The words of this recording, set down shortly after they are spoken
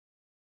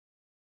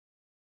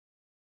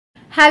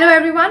Hello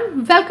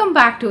everyone, welcome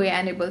back to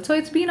AI-Nybbles. So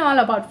it's been all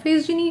about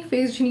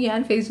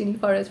FaceGenie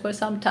for us for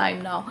some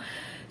time now.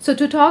 So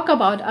to talk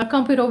about our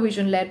computer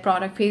vision led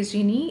product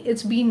FaceGenie,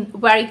 it's been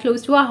very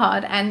close to our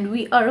heart and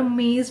we are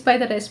amazed by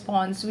the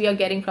response we are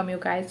getting from you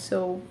guys.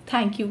 So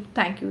thank you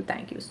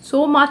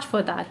so much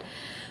for that.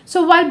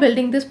 So while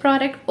building this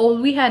product,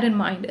 all we had in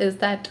mind is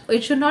that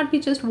it should not be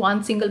just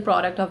one single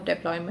product of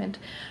deployment,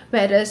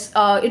 whereas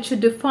it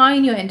should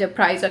define your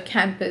enterprise or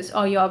campus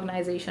or your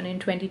organization in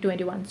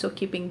 2021. So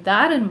keeping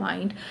that in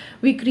mind,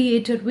 we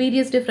created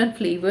various different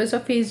flavors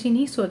of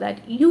FaceGenie so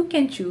that you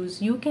can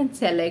choose, you can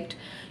select,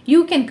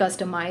 you can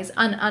customize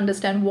and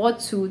understand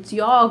what suits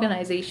your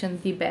organization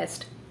the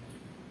best.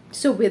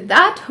 So with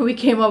that, we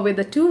came up with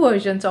the two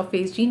versions of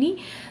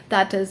FaceGenie,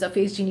 that is the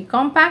FaceGenie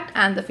Compact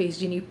and the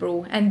FaceGenie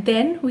Pro. And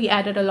then we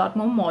added a lot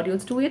more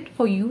modules to it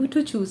for you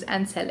to choose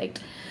and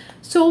select.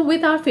 So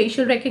with our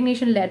facial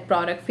recognition led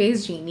product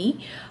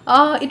FaceGenie,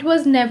 it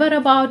was never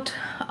about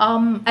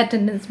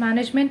attendance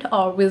management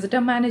or visitor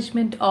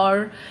management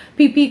or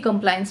PP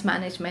compliance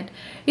management.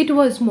 It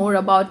was more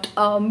about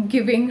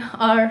giving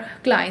our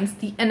clients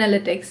the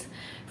analytics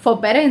for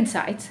better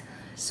insights,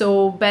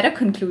 so better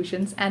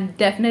conclusions and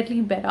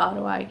definitely better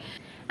ROI.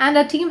 And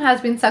our team has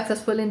been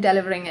successful in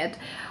delivering it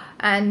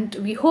and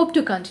we hope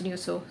to continue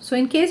so. So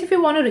in case if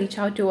you want to reach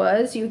out to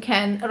us, you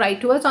can write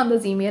to us on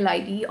this email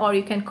ID or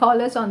you can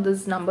call us on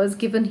these numbers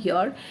given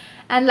here.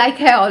 And like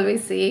I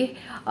always say,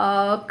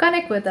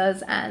 connect with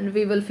us and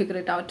we will figure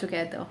it out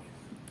together.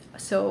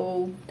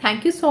 So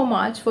thank you so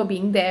much for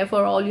being there,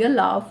 for all your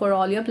love, for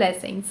all your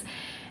blessings.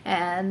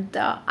 And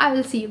I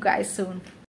will see you guys soon.